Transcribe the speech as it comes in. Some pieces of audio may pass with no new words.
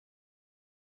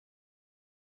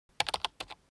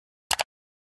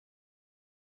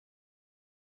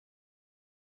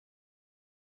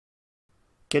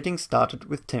Getting started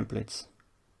with templates.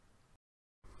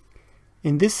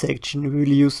 In this section we will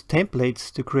use templates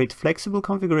to create flexible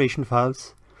configuration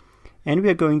files, and we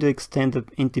are going to extend the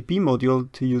NTP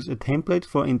module to use a template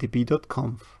for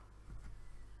ntp.conf.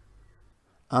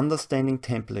 Understanding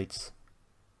templates.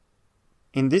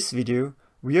 In this video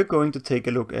we are going to take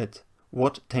a look at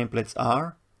what templates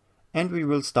are, and we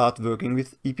will start working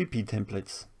with EPP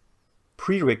templates.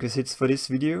 Prerequisites for this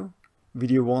video.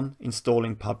 Video 1,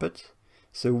 installing Puppet.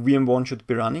 So VM1 should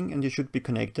be running and you should be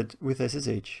connected with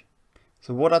SSH.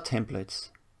 So what are templates?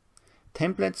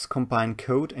 Templates combine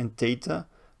code and data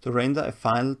to render a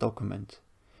final document.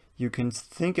 You can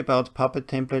think about Puppet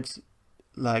templates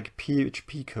like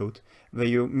PHP code, where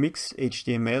you mix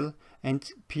HTML and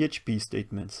PHP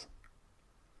statements.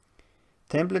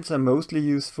 Templates are mostly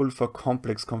useful for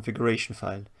complex configuration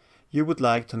file you would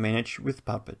like to manage with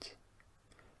Puppet.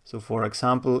 So for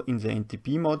example, in the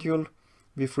NTP module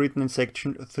we've written in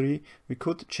section 3, we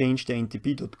could change the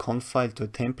ntp.conf file to a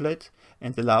template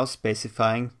and allow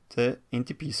specifying the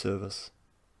NTP servers.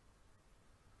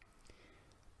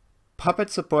 Puppet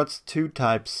supports two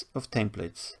types of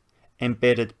templates: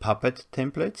 embedded Puppet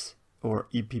templates, or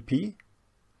EPP,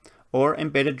 or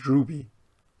embedded Ruby,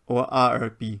 or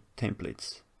RRB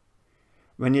templates.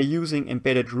 When you're using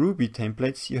embedded Ruby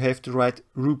templates, you have to write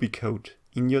Ruby code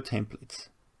in your templates.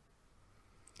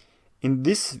 In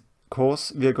this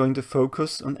course, we are going to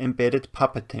focus on embedded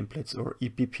Puppet templates, or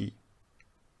EPP.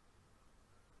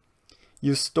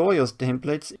 You store your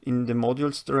templates in the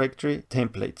modules directory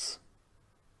templates.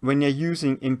 When you're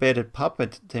using embedded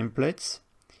Puppet templates,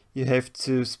 you have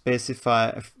to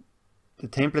specify the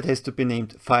template has to be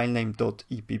named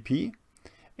filename.epp,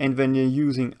 and when you're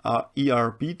using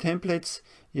ERB templates,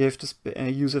 you have to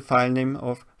use a file name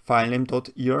of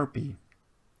filename.erb.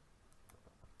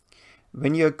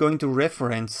 When you are going to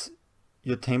reference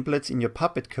your templates in your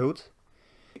Puppet code,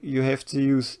 you have to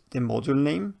use the module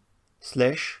name /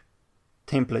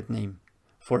 template name.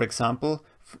 For example,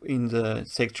 in the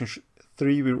section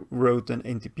 3 we wrote an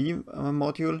NTP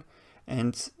module,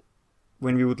 and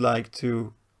when we would like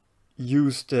to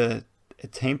use a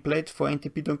template for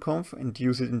ntp.conf and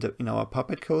use it in our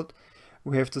Puppet code,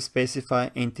 we have to specify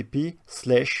ntp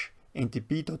 /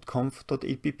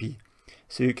 ntp.conf.epp.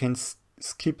 So you can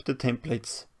skip the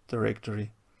templates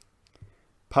directory.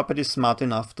 Puppet is smart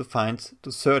enough to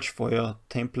search for your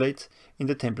template in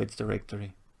the templates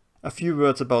directory. A few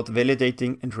words about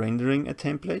validating and rendering a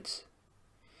template.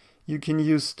 You can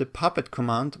use the Puppet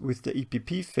command with the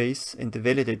EPP phase and the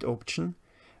validate option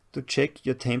to check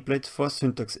your template for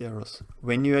syntax errors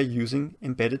when you are using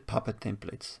embedded Puppet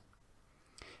templates.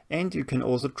 And you can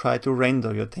also try to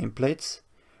render your templates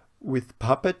with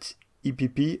Puppet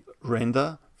EPP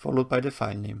render followed by the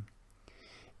file name.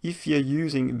 If you're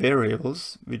using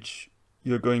variables, which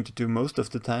you're going to do most of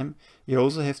the time, you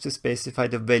also have to specify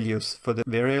the values for the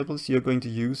variables you're going to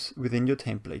use within your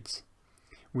templates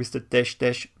with the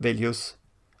 -- values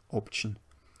option.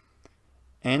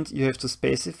 And you have to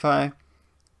specify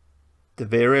the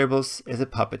variables as a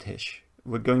Puppet hash.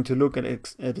 We're going to look at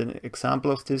an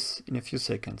example of this in a few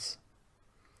seconds.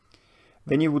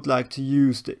 When you would like to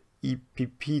use the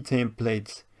EPP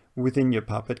templates within your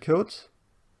Puppet code,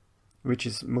 which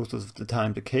is most of the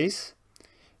time the case,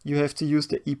 you have to use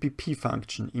the EPP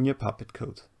function in your Puppet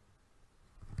code.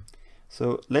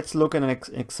 So let's look at an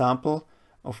example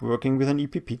of working with an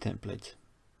EPP template.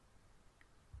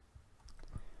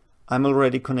 I'm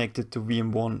already connected to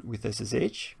VM1 with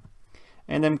SSH,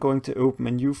 and I'm going to open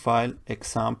a new file,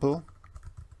 example.epp.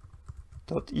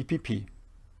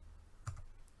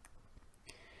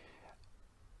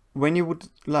 When you would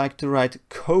like to write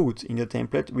code in your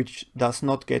template which does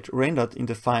not get rendered in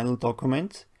the final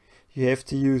document, you have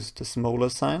to use the smaller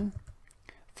sign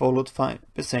followed by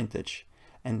 %,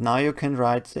 and now you can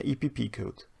write the EPP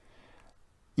code.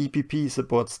 EPP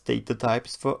supports data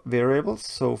types for variables,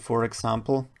 so for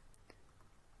example,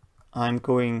 I'm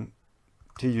going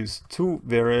to use two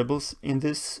variables in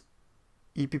this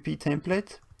EPP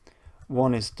template.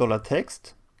 One is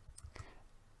 $text,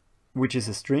 which is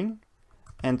a string,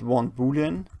 and one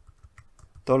boolean,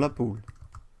 $bool.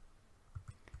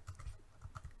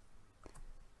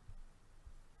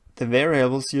 The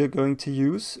variables you're going to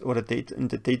use, or the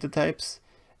data types,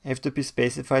 have to be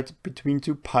specified between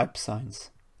two pipe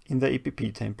signs in the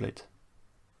EPP template.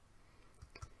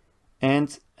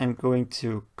 And I'm going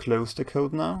to close the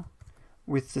code now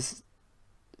with the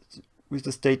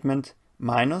statement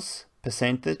minus, %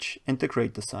 and the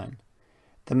greater sign.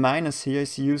 The minus here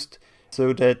is used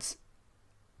so that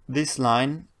this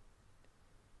line,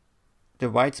 the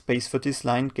white space for this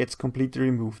line, gets completely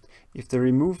removed. If they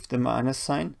remove the minus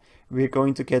sign, we're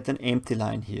going to get an empty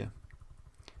line here.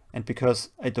 And because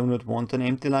I do not want an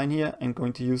empty line here, I'm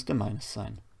going to use the minus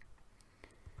sign.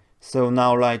 So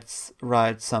now let's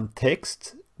write some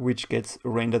text which gets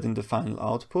rendered in the final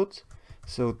output.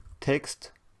 So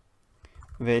text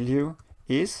value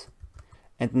is,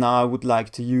 and now I would like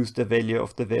to use the value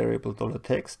of the variable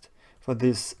 $text. For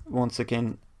this, once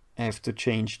again, I have to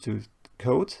change to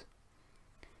code.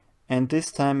 And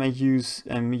this time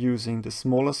I'm using the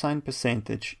smaller sign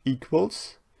percentage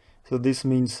equals. So this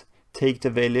means take the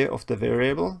value of the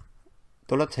variable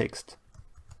 $text.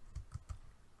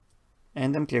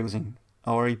 And I'm closing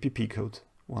our EPP code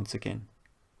once again.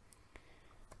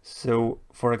 So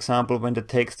for example, when the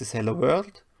text is hello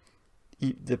world,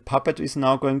 the Puppet is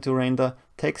now going to render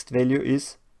text value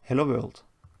is hello world.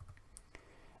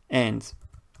 And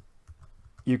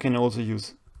you can also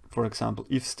use, for example,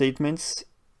 if statements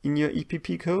in your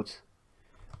EPP code.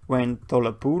 When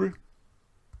 $bool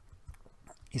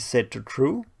is set to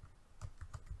true,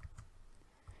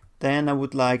 then I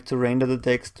would like to render the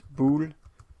text bool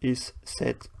is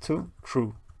set to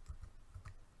true.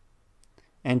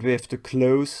 And we have to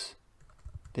close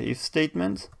the if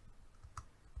statement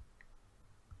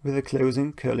with a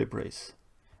closing curly brace.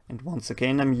 And once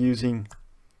again, I'm using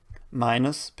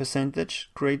minus percentage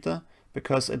greater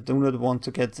because I do not want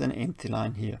to get an empty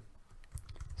line here.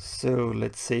 So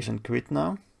let's save and quit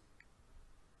now.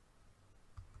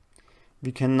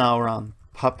 We can now run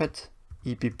puppet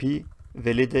epp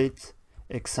validate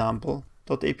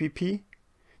example.app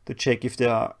to check if there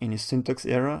are any syntax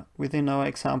error within our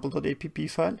example.app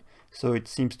file. So it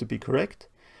seems to be correct.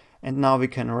 And now we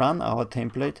can run our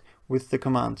template with the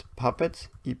command puppet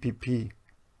epp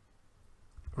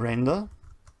render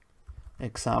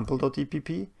example.app,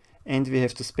 and we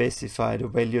have to specify the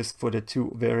values for the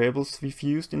two variables we've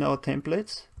used in our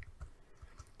templates.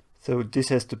 So this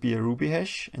has to be a Ruby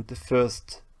hash, and the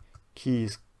first key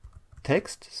is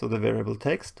text, so the variable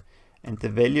text, and the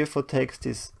value for text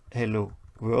is hello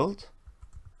world.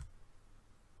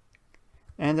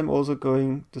 And I'm also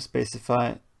going to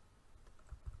specify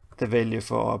the value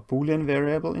for our Boolean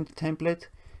variable in the template,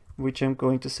 which I'm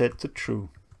going to set to true.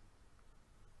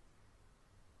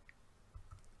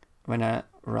 When I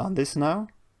run this now,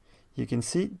 you can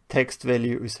see text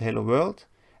value is hello world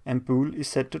and bool is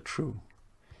set to true.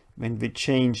 When we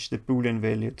change the Boolean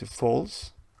value to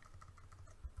false,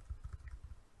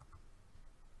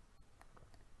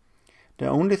 the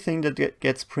only thing that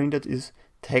gets printed is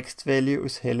text value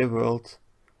is hello world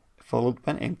followed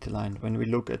by an empty line. When we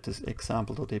look at this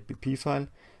example.app file,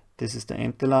 this is the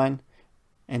empty line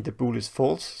and the bool is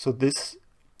false, so this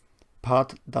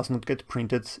part does not get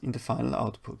printed in the final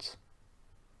outputs.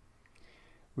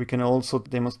 We can also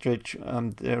demonstrate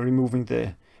removing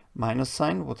the minus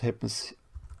sign, what happens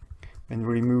when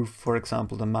we remove, for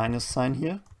example, the minus sign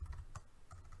here.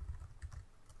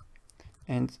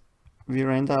 And we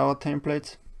render our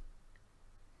template.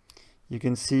 You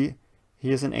can see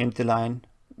here's an empty line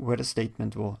where the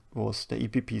statement was the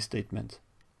EPP statement.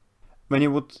 When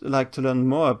you would like to learn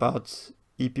more about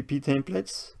EPP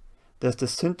templates, there's the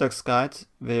syntax guide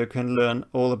where you can learn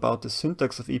all about the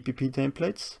syntax of EPP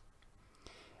templates.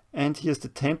 And here's the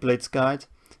templates guide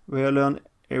where you learn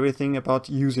everything about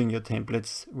using your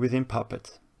templates within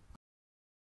Puppet.